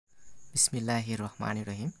বিসমিল্লাহির রহমানির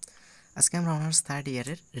রহিম। আজকে আমরা অনার্স থার্ড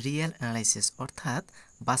ইয়ারের রিয়েল অ্যানালাইসিস অর্থাৎ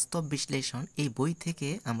বাস্তব বিশ্লেষণ এই বই থেকে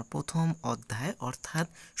আমরা প্রথম অধ্যায় অর্থাৎ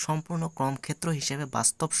সম্পূর্ণ ক্রমক্ষেত্র হিসেবে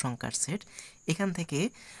বাস্তব সংখ্যার সেট এখান থেকে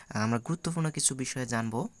আমরা গুরুত্বপূর্ণ কিছু বিষয়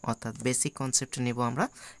জানবো অর্থাৎ বেসিক কনসেপ্ট নেব আমরা।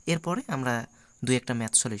 এরপরে আমরা দুই একটা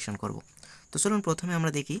ম্যাথ সলিউশন করব। তো চলুন প্রথমে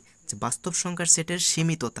আমরা দেখি যে বাস্তব সংখ্যার সেটের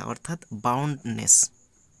সীমিততা অর্থাৎ বাউন্ডেডনেস।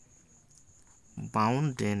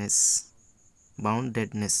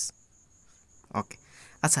 ওকে,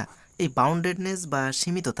 আচ্ছা, এই বাউন্ডেডনেস বা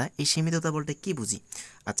সীমিততা, এই সীমিততা বলতে কি বুঝি?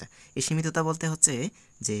 আচ্ছা, এই সীমিততা বলতে হচ্ছে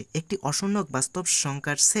যে একটি অসংখ্য বাস্তব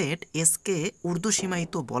সংখ্যার সেট এসকে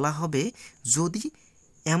ঊর্ধ্বসীমায়িত বলা হবে যদি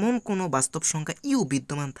এমন কোনো বাস্তব সংখ্যা ইউ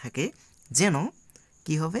বিদ্যমান থাকে যেন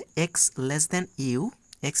কি হবে x less than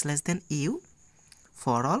you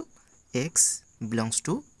for all x belongs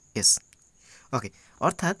to S. ওকে,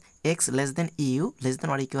 অর্থাৎ x less than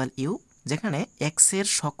or equal you যেখানে এক্সের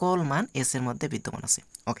সকল মান এস এর মধ্যে বিদ্যমান আছে।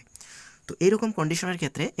 ওকে, তো এইরকম কন্ডিশনের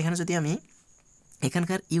ক্ষেত্রে এখানে যদি আমি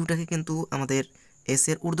এখানকার ইউটাকে কিন্তু আমাদের এস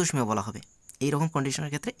এর ঊর্ধ্বসীমা বলা হবে। এইরকম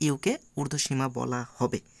কন্ডিশনের ক্ষেত্রে ইউকে ঊর্ধ্বসীমা বলা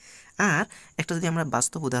হবে। আর একটা যদি আমরা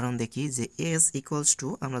বাস্তব উদাহরণ দেখি যে এস ইকুয়ালস টু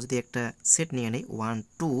আমরা যদি একটা সেট নিয়ে নিই 1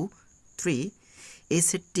 2 3, এই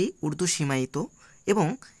সেটটি ঊর্ধ্বসীমায়িত এবং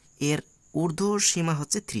এর ঊর্ধ্বসীমা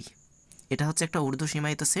হচ্ছে 3। এটা হচ্ছে একটা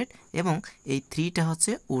ঊর্ধ্বসীমায়িত সেট এবং এই 3টা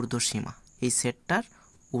হচ্ছে ঊর্ধ্বসীমা, এই সেটটার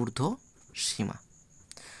ঊর্ধ্বসীমা।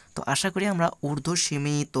 তো আশা করি আমরা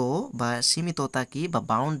ঊর্ধ্বসীমিত বা সীমিততা কি বা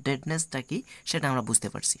বাউন্ডেডনেসটা কি সেটা আমরা বুঝতে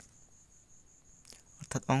পারছি।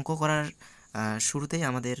 অর্থাৎ অঙ্ক করার শুরুতেই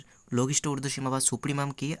আমাদের লঘিষ্ঠ ঊর্ধ্বসীমা বা সুপ্রিমাম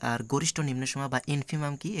কি আর গরিষ্ঠ নিম্নসীমা বা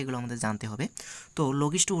ইনফিমাম কি এগুলো আমাদের জানতে হবে। তো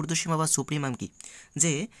লঘিষ্ঠ ঊর্ধ্বসীমা বা সুপ্রিমাম কি,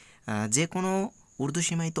 যে কোনো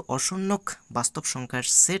ঊর্ধ্বসীমায়িত অসংখ্য বাস্তব সংখ্যার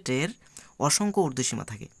সেটের অসংখ্য ঊর্ধ্বসীমা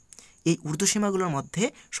থাকে। এই ঊর্ধ্বসীমাগুলোর মধ্যে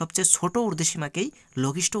সবচেয়ে ছোট ঊর্ধ্বসীমাকেই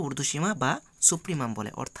লঘিষ্ঠ ঊর্ধ্বসীমা বা সুপ্রিমাম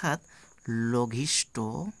বলে। অর্থাৎ লঘিষ্ঠ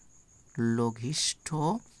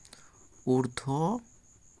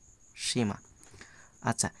ঊর্ধ্বসীমা।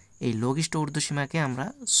 আচ্ছা, এই লঘিষ্ঠ ঊর্ধ্বসীমাকে আমরা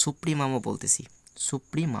সুপ্রিমামও বলতেছি।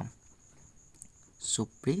 সুপ্রিমাম।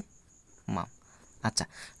 আচ্ছা,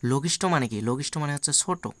 লঘিষ্ঠ মানে কি? লঘিষ্ঠ মানে হচ্ছে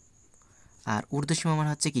ছোট আর ঊর্ধ্বসীমা মানে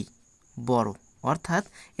হচ্ছে কি? বড়। অর্থাৎ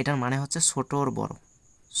এটার মানে হচ্ছে ছোটর বড়।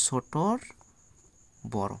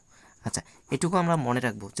 আচ্ছা, এটুকু আমরা মনে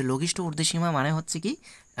রাখবো যে লঘিষ্ঠ ঊর্ধ্বসীমা মানে হচ্ছে কি,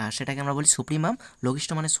 সেটাকে আমরা বলি সুপ্রিমাম। লঘিষ্ঠ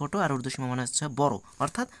মানে ছোট আর ঊর্ধ্বসীমা মানে হচ্ছে বড়,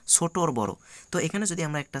 অর্থাৎ ছোটর বড়। তো এখানে যদি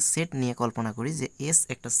আমরা একটা সেট নিয়ে কল্পনা করি যে এস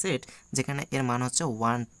একটা সেট যেখানে এর মান হচ্ছে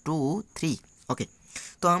 1 2 3। ওকে,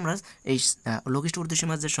 তো আমরা এই লঘিষ্ঠ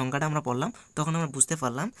ঊর্ধ্বসীমার যে সংখ্যাটা আমরা পড়লাম তখন আমরা বুঝতে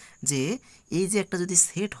পারলাম যে এই যে একটা যদি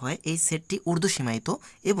সেট হয় এই সেটটি ঊর্ধ্বসীমায়িত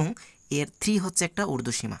এবং এর 3 হচ্ছে একটা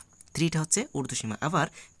ঊর্ধ্বসীমা, 3টা হচ্ছে ঊর্ধ্বসীমা। আবার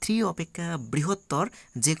 3 অপেক্ষা বৃহত্তর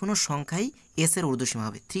যে কোনো সংখ্যাই এস এর ঊর্ধ্বসীমা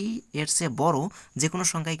হবে। 3 এর চেয়ে বড় যে কোনো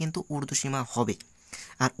সংখ্যাই কিন্তু ঊর্ধ্বসীমা হবে।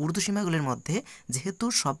 আর ঊর্ধ্বসীমাগুলির মধ্যে যেহেতু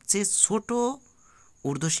সবচেয়ে ছোট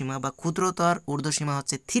ঊর্ধ্বসীমা বা ক্ষুদ্রতর ঊর্ধ্বসীমা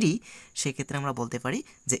হচ্ছে 3, সেক্ষেত্রে আমরা বলতে পারি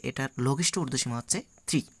যে এটার লঘিষ্ঠ ঊর্ধ্বসীমা হচ্ছে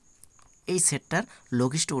 3। এই সেটটার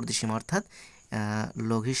লঘিষ্ঠ ঊর্ধ্বসীমা অর্থাৎ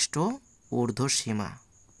লঘিষ্ঠ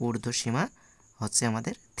ঊর্ধ্বসীমা হচ্ছে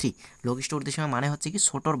আমাদের 3। লঘিষ্ঠ ঊর্ধ্বসীমা মানে হচ্ছে কি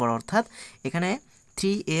ছোটর বড়। অর্থাৎ এখানে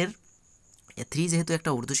 3 যেহেতু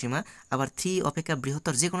একটা ঊর্ধ্বসীমা, আবার 3 অপেক্ষা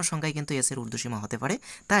বৃহত্তর যে কোনো সংখ্যায় কিন্তু এস এর ঊর্ধ্বসীমা হতে পারে।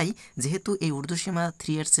 তাই যেহেতু এই ঊর্ধ্বসীমা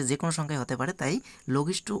 3 এর চেয়ে যে কোনো সংখ্যায় হতে পারে, তাই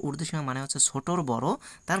লঘিষ্ঠ ঊর্ধ্বসীমা মানে হচ্ছে ছোটর বড়।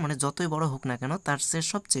 তার মানে যতই বড় হোক না কেন তার চেয়ে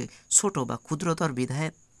সবচেয়ে ছোট বা ক্ষুদ্রতর বিধায়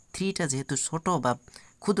 3টা যেহেতু ছোট বা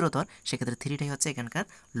ক্ষুদ্রতর, সেক্ষেত্রে 3টাই হচ্ছে এখানকার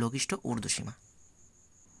লঘিষ্ঠ ঊর্ধ্বসীমা।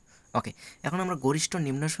 ওকে, এখন আমরা গরিষ্ঠ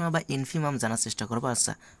নিম্নসীমা বা ইনফিমাম জানার চেষ্টা করবো।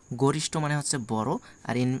 আচ্ছা, গরিষ্ঠ মানে হচ্ছে বড়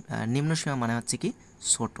আর নিম্নসীমা মানে হচ্ছে কি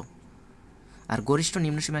ছোট। আর গরিষ্ঠ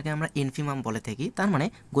নিম্নসীমাকে আমরা ইনফিমাম বলে থাকি। তার মানে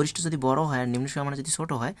গরিষ্ঠ যদি বড় হয় আর নিম্নসীমা মানে যদি ছোট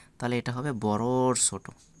হয় তাহলে এটা হবে বড়র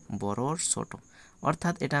ছোট।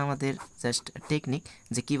 অর্থাৎ এটা আমাদের জাস্ট টেকনিক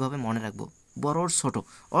যে কিভাবে মনে রাখবো বড়র ছোট।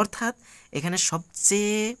 অর্থাৎ এখানে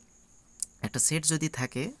সবচেয়ে একটা সেট যদি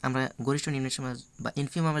থাকে, আমরা গরিষ্ঠ নিম্নসীমা বা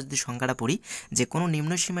ইনফিমামের যদি সংখ্যাটা পড়ি যে কোনো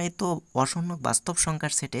নিম্নসীমায়িত অসংখ্য বাস্তব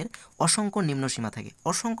সংখ্যার সেটের অসংখ্য নিম্নসীমা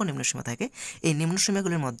থাকে। এই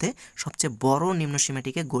নিম্নসীমাগুলির মধ্যে সবচেয়ে বড়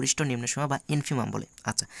নিম্নসীমাটিকে গরিষ্ঠ নিম্নসীমা বা ইনফিমাম বলে।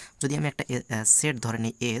 আচ্ছা, যদি আমি একটা সেট ধরে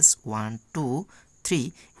নিই এস 1 2 3,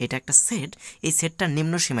 এটা একটা সেট, এই সেটটা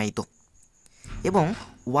নিম্নসীমায়িত এবং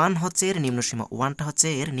 1 হচ্ছে এর নিম্নসীমা, 1টা হচ্ছে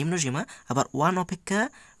এর নিম্নসীমা। আবার 1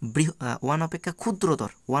 অপেক্ষা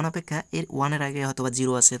ক্ষুদ্রতর, 1 অপেক্ষা এর 1-এর আগে হয়তো বা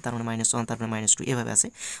 0 আছে, তার মানে -1, তারপরে -2 এভাবে আছে।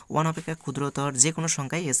 1 অপেক্ষা ক্ষুদ্রতর যে কোনো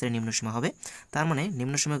সংখ্যায় এস এর নিম্নসীমা হবে। তার মানে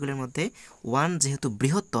নিম্নসীমাগুলির মধ্যে 1 যেহেতু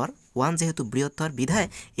বৃহত্তর বিধায়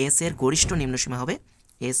এস এর গরিষ্ঠ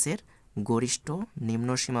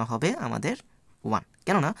নিম্নসীমা হবে আমাদের 1,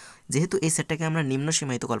 কেননা যেহেতু এই সেটটাকে আমরা নিম্ন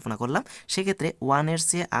সীমায়িত কল্পনা করলাম, সেক্ষেত্রে 1-এর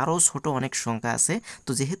চেয়ে আরও ছোট অনেক সংখ্যা আছে।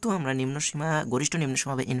 তো যেহেতু আমরা গরিষ্ঠ নিম্ন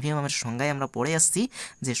সীমা বা ইনফিমামের সংজ্ঞায় আমরা পড়ে আসছি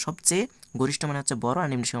যে সবচেয়ে গরিষ্ঠ মানে হচ্ছে বড় আর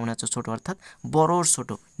নিম্ন সীমা মানে হচ্ছে ছোট, অর্থাৎ বড়র ছোট।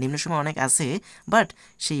 নিম্ন সীমা অনেক আছে, বাট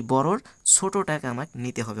সেই বড়র ছোটটাকে আমাকে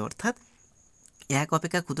নিতে হবে, অর্থাৎ 1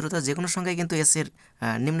 অপেক্ষা ক্ষুদ্রতর যে কোনো সংখ্যায় কিন্তু এসের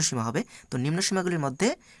নিম্নসীমা হবে। তো নিম্নসীমাগুলির মধ্যে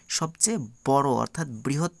সবচেয়ে বড় অর্থাৎ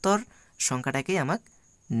বৃহত্তর সংখ্যাটাকেই আমাকে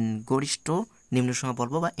গরিষ্ঠ নিম্নসীমা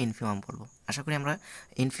বলবো বা ইনফিমাম বলবো। আশা করি আমরা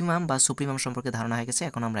ইনফিমাম বা সুপ্রিমাম সম্পর্কে ধারণা হয়ে গেছে।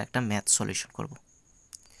 এখন আমরা একটা ম্যাথ সলিউশন করব।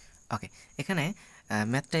 ওকে, এখানে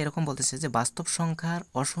ম্যাথটা এরকম বলতেছে যে বাস্তব সংখ্যার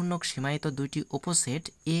অশূন্যক সীমায়িত দুইটি উপসেট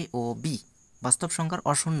এ ও বি, বাস্তব সংখ্যার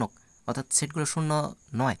অশূন্যক অর্থাৎ সেটগুলো শূন্য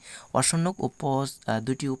নয়, অশূন্যক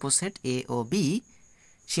দুইটি উপসেট এ ও বি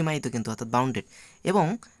সীমায়িত কিন্তু অর্থাৎ বাউন্ডেড, এবং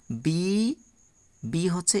বি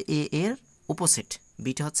হচ্ছে এ এর উপসেট,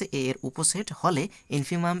 বিটা হচ্ছে এ এর উপসেট হলে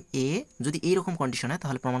ইনফিমাম এ যদি এইরকম কন্ডিশন হয়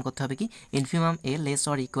তাহলে প্রমাণ করতে হবে কি infimum A less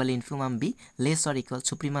or equal infimum be less or equal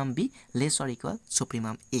supremum be less or equal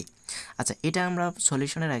supremum এ। আচ্ছা, এটা আমরা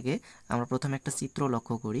সলিউশনের আগে আমরা প্রথমে একটা চিত্র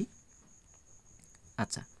লক্ষ্য করি।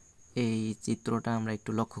 আচ্ছা, এই চিত্রটা আমরা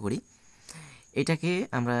একটু লক্ষ্য করি। এটাকে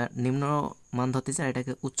আমরা নিম্ন মান ধরতেছি আর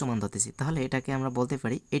এটাকে উচ্চ মান ধরতেছি, তাহলে এটাকে আমরা বলতে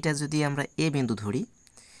পারি এটা যদি আমরা এ বিন্দু ধরি,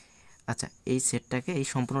 আচ্ছা এই সেটটাকে এই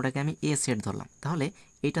সম্পূর্ণটাকে আমি এ সেট ধরলাম, তাহলে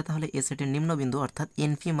এটা তাহলে এ সেটের নিম্ন বিন্দু অর্থাৎ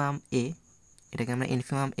ইনফিমাম এ, এটাকে আমরা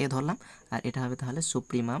ইনফিমাম এ ধরলাম, আর এটা হবে তাহলে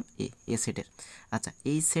সুপ্রিমাম এ সেটের। আচ্ছা,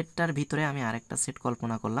 এই সেটটার ভিতরে আমি আরেকটা সেট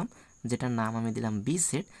কল্পনা করলাম যেটার নাম আমি দিলাম বি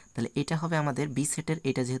সেট, তাহলে এটা হবে আমাদের বি সেটের,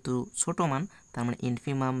 এটা যেহেতু ছোট মান তার মানে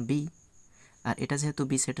ইনফিমাম বি, আর এটা যেহেতু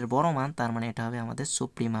বি সেটের বড় মান তার মানে এটা হবে আমাদের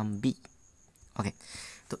সুপ্রিমাম বি। ওকে,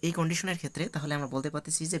 তো এই কন্ডিশনের ক্ষেত্রে তাহলে আমরা বলতে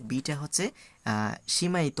পারতেছি যে বিটা হচ্ছে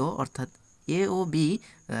সীমায়িত, অর্থাৎ এ ও বি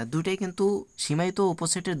দুইটাই কিন্তু সীমায়িত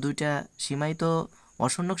উপসেটের দুইটা সীমায়িত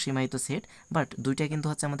অশূন্যক সীমায়িত সেট, বাট দুইটা কিন্তু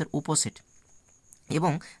হচ্ছে আমাদের উপসেট,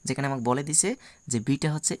 এবং যেখানে আমাকে বলে দিছে যে বিটা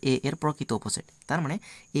হচ্ছে এ এর প্রকৃত উপসেট, তার মানে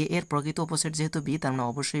এ এর প্রকৃত উপসেট যেহেতু বি তার মানে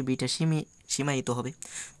অবশ্যই বিটা সীমায়িত হবে।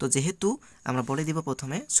 তো যেহেতু আমরা বলে দিব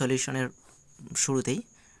প্রথমে সলিউশনের শুরুতেই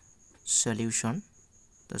সলিউশন,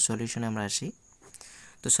 তো সলিউশনে আমরা আসি।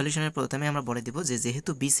 তো সলিউশনের প্রথমে আমরা বলে দিব যে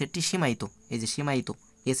যেহেতু বি সেটটি সীমায়িত, এই যে সীমায়িত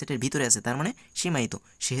এ সেটের ভিতরে আছে তার মানে সীমায়িত,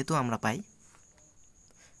 সেহেতু আমরা পাই।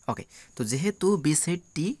 ওকে, তো যেহেতু বি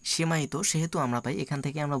সেটটি সীমায়িত সেহেতু আমরা পাই, এখান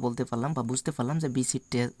থেকে আমরা বলতে পারলাম বা বুঝতে পারলাম যে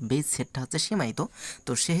বি সেটটা হচ্ছে সীমায়িত।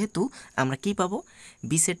 তো সেহেতু আমরা কি পাবো,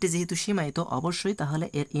 বি সেটটি যেহেতু সীমায়িত অবশ্যই তাহলে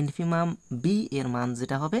এর ইনফিমাম বি এর মান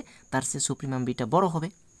যেটা হবে তার চেয়ে সুপ্রিমাম বিটা বড় হবে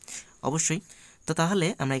অবশ্যই। তো তাহলে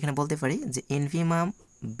আমরা এখানে বলতে পারি যে infimum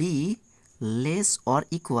be less or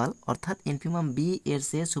equal, অর্থাৎ ইনফিমাম বি এর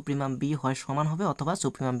চেয়ে সুপ্রিমাম বি হয় সমান হবে অথবা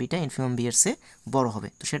সুপ্রিমাম বিটা ইনফিমাম বি এর চেয়ে বড় হবে।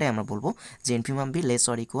 তো সেটাই আমরা বলবো যে infimum be less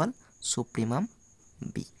or equal supremum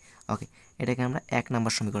B. ওকে, এটাকে আমরা 1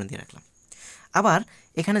 নম্বর সমীকরণ দিয়ে রাখলাম। আবার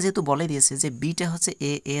এখানে যেহেতু বলে দিয়েছে যে বিটা হচ্ছে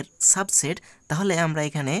এ এর সাবসেট, তাহলে আমরা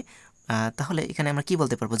কি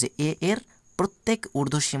বলতে পারবো যে এ এর প্রত্যেক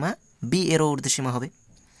ঊর্ধ্বসীমা বি এরও ঊর্ধ্বসীমা হবে।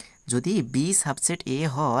 যদি বি সাবসেট এ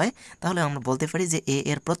হয় তাহলে আমরা বলতে পারি যে এ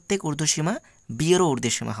এর প্রত্যেক ঊর্ধ্বসীমা বি এরও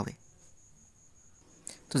ঊর্ধ্বসীমা হবে।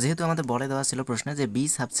 তো যেহেতু আমাদের বলে দেওয়া ছিল প্রশ্নে যে বি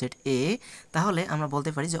সাবসেট এ, তাহলে আমরা বলতে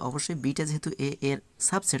পারি যে অবশ্যই বিটা যেহেতু এ এর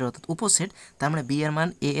সাবসেট অর্থাৎ উপসেট, তার মানে বি এর মান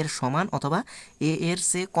এ এর সমান অথবা এ এর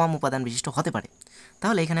চেয়ে কম উপাদান বিশিষ্ট হতে পারে।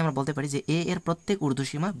 তাহলে এখানে আমরা বলতে পারি যে এ এর প্রত্যেক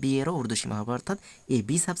ঊর্ধ্বসীমা বি এরও ঊর্ধ্বসীমা হবে, অর্থাৎ এই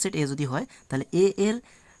বি সাবসেট এ যদি হয় তাহলে এ এর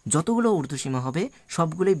যতগুলো ঊর্ধ্বসীমা হবে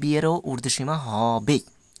সবগুলোই বি এরও ঊর্ধ্বসীমা হবে,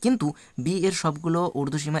 কিন্তু বি এর সবগুলো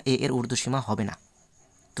ঊর্ধ্বসীমা এ এর ঊর্ধ্বসীমা হবে না।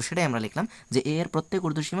 তো সেটাই আমরা লিখলাম যে এ এর প্রত্যেক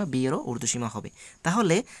ঊর্ধ্বসীমা বি এরও ঊর্ধ্বসীমা হবে।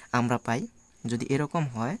 তাহলে আমরা পাই, যদি এরকম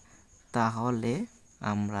হয় তাহলে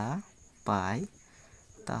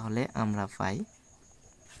আমরা পাই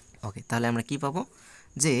ওকে, তাহলে আমরা কি পাবো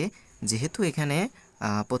যে যেহেতু এখানে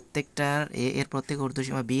প্রত্যেকটার এ এর প্রত্যেক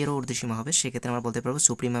ঊর্ধ্বসীমা বি এরও ঊর্ধ্বসীমা হবে, সেক্ষেত্রে আমরা বলতে পারবো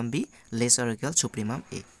supremum be less or equal supremum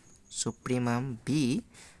A, supremum be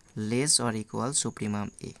less or equal supremum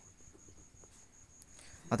এ।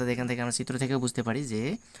 অর্থাৎ এখান থেকে আমরা চিত্র থেকেও বুঝতে পারি যে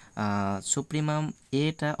সুপ্রিমাম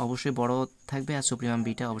এটা অবশ্যই বড় থাকবে আর সুপ্রিমাম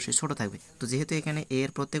বিটা অবশ্যই ছোট থাকবে। তো যেহেতু এখানে এ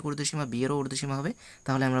এর প্রত্যেক ঊর্ধ্বসীমা বি এরও ঊর্ধ্বসীমা হবে,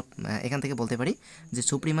 তাহলে আমরা এখান থেকে বলতে পারি যে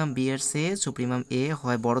সুপ্রিমাম বি এর চেয়ে সুপ্রিমাম এ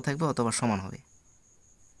হয় বড় থাকবে অথবা সমান হবে।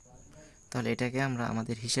 তাহলে এটাকে আমরা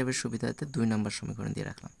আমাদের হিসাবের সুবিধাতে 2 নম্বর সমীকরণ দিয়ে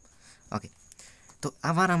রাখলাম। ওকে, তো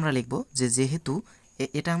আবার আমরা লিখব যে যেহেতু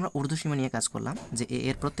এটা আমরা ঊর্ধ্বসীমা নিয়ে কাজ করলাম যে এ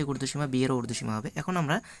এর প্রত্যেক ঊর্ধ্বসীমা বি এরও ঊর্ধ্বসীমা হবে, এখন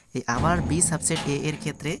আমরা এই আবার বি সাবসেট এ এর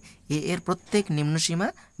ক্ষেত্রে এ এর প্রত্যেক নিম্নসীমা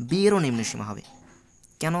বি এরও নিম্নসীমা হবে।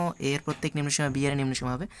 কেন এ এর প্রত্যেক নিম্নসীমা বি এর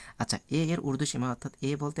নিম্নসীমা হবে? আচ্ছা, এ এর ঊর্ধ্বসীমা অর্থাৎ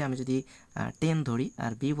এ বলতে আমি যদি 10 ধরি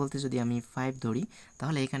আর বি বলতে যদি আমি 5 ধরি,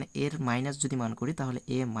 তাহলে এখানে এর মাইনাস যদি মান করি তাহলে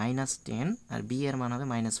এ -10 আর বি এর মান হবে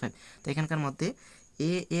 -5। তো এখানকার মধ্যে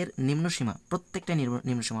এ এর নিম্নসীমা প্রত্যেকটা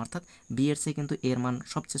নিম্নসীমা অর্থাৎ বি এর চেয়ে কিন্তু এর মান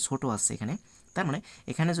সবচেয়ে ছোট আছে এখানে। তার মানে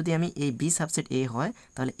এখানে যদি আমি এই বি সাবসেট এ হয়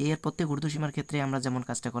তাহলে এ এর প্রত্যেক ঊর্ধ্বসীমার ক্ষেত্রে আমরা যেমন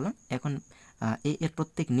কাজটা করলাম, এখন এ এর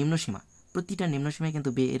প্রত্যেক নিম্নসীমা প্রতিটা নিম্নসীমায় কিন্তু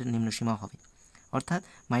বি এর নিম্নসীমা হবে। অর্থাৎ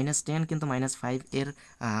 -10 কিন্তু -5 এর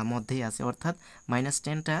মধ্যেই আছে, অর্থাৎ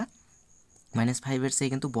 -10টা -5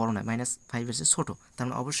 চেয়ে কিন্তু বড় নয়, -5 চেয়ে ছোটো। তার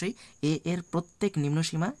মানে অবশ্যই এ এর প্রত্যেক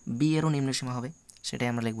নিম্নসীমা বি এরও নিম্নসীমা হবে, সেটাই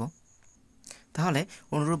আমরা লিখব। তাহলে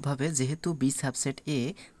অনুরূপভাবে যেহেতু বি সাবসেট এ,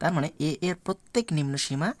 তার মানে এ এর প্রত্যেক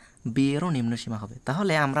নিম্নসীমা বি এরও নিম্নসীমা হবে।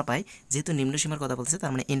 তাহলে আমরা পাই যেহেতু নিম্নসীমার কথা বলছে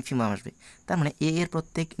তার মানে ইনফিমাম আসবে। তার মানে এ এর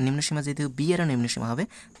প্রত্যেক নিম্নসীমা যেহেতু বি এরও নিম্নসীমা হবে,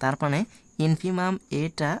 তার মানে ইনফিমাম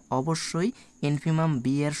এটা অবশ্যই ইনফিমাম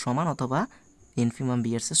বি এর সমান অথবা ইনফিমাম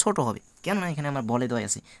বি এর চেয়ে ছোটো হবে। কেননা এখানে আমার বলে দেওয়া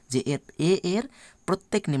আছে যে এ এর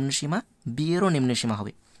প্রত্যেক নিম্নসীমা বি এরও নিম্নসীমা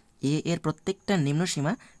হবে। এ এর প্রত্যেকটা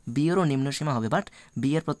নিম্নসীমা বি এরও নিম্নসীমা হবে, বাট বি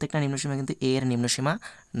এর প্রত্যেকটা নিম্নসীমা কিন্তু এ এর নিম্নসীমা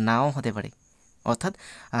নাও হতে পারে। অর্থাৎ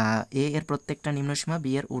এ এর প্রত্যেকটা নিম্নসীমা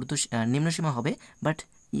বি এর নিম্নসীমা হবে, বাট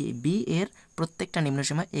বি এর প্রত্যেকটা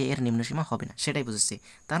নিম্নসীমা এ এর নিম্নসীমা হবে না, সেটাই বুঝেছি।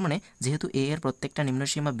 তার মানে যেহেতু এ এর প্রত্যেকটা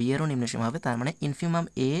নিম্নসীমা বি এরও নিম্নসীমা হবে, তার মানে ইনফিমাম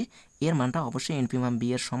এ এর মানটা অবশ্যই ইনফিমাম বি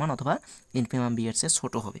এর সমান অথবা ইনফিমাম বি এর চেয়ে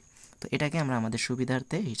ছোটো হবে। তো এটাকে আমরা আমাদের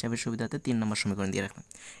সুবিধার্থে হিসাবের সুবিধার্থে 3 নম্বর সমীকরণ দিয়ে রাখলাম।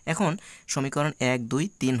 এখন সমীকরণ 1, 2,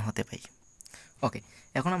 3 হতে পাই। ওকে,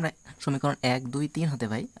 এখন আমরা সমীকরণ 1, 2, 3 হতে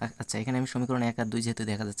পাই। আচ্ছা, এখানে আমি সমীকরণ 1 আর 2 যেহেতু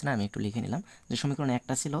দেখা যাচ্ছে না, আমি একটু লিখে নিলাম যে সমীকরণ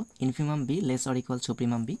 1টা ছিল infimum be less or equal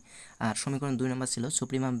supremum B, আর সমীকরণ 2 নম্বর ছিল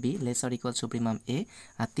supremum be less or equal supremum এ,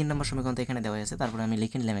 আর 3 নম্বর সমীকরণ তো এখানে দেওয়া আছে। তারপরে আমি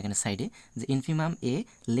লিখে নিলাম এখানে সাইডে যে infimum A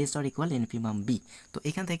less or equal infimum B. তো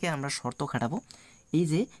এখান থেকে আমরা শর্ত খাটাবো এই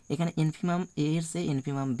যে এখানে ইনফিমাম এ এর চেয়ে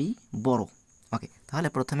ইনফিমাম বি বড়। ওকে, তাহলে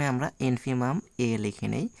প্রথমে আমরা ইনফিমাম এ লিখে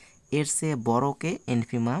নেই, এর চেয়ে বড়কে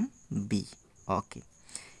ইনফিমাম বি। ওকে,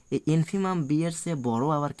 এই ইনফিমাম বি এর চেয়ে বড়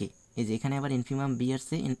আবার কে? এই যে এখানে আবার ইনফিমাম বি এর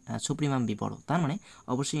চেয়ে সুপ্রিমাম বি বড়, তার মানে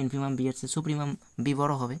অবশ্যই ইনফিমাম বি এর চেয়ে সুপ্রিমাম বি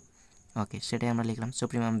বড় হবে। ওকে, সেটাই আমরা লিখলাম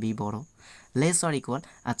সুপ্রিমাম বি বড় লেস অর ইকুয়াল।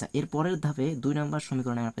 আচ্ছা, এর পরের ধাপে 2 নম্বর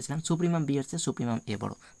সমীকরণে আমরা পেয়েছিলাম সুপ্রিমাম বি এর চেয়ে সুপ্রিমাম এ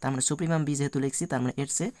বড়, তার মানে সুপ্রিমাম বি যেহেতু লিখছি তার মানে এর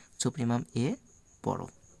চেয়ে সুপ্রিমাম এ বড়।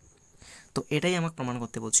 তো এটাই আমাকে প্রমাণ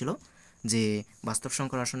করতে বলছিল যে বাস্তব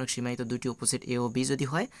সংখ্যার রাসায়নিক সীমায়িত দুটি অপোজিট এ ও বি যদি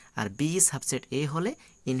হয় আর বি সাবসেট এ হলে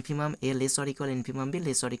infimum A less or equal infimum be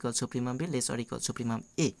less or equal supremum be less or equal supremum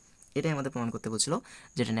এ। এটাই আমাদের প্রমাণ করতে বলছিল,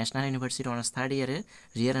 যেটা ন্যাশনাল ইউনিভার্সিটি অনার্স 3rd ইয়ারের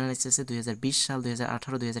রিয়াল অ্যানালিসিসে 2020 সাল,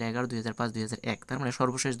 2018, 2011, 2005, 2001, তার মানে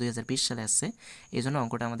সর্বশেষ 2020 সালে আসছে। এই জন্য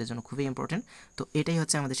অঙ্কটা আমাদের জন্য খুবই ইম্পর্টেন্ট। তো এটাই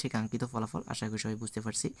হচ্ছে আমাদের সেই কাঙ্ক্ষিত ফলাফল, আশা করি সবাই বুঝতে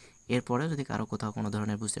পারছি। এরপরে যদি কারো কোথাও কোনো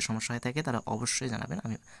ধরনের বুঝতে সমস্যা হয়ে থাকে তাহলে অবশ্যই জানাবেন,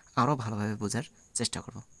 আমি আরও ভালোভাবে বোঝার চেষ্টা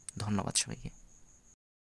করব। ধন্যবাদ সবাইকে।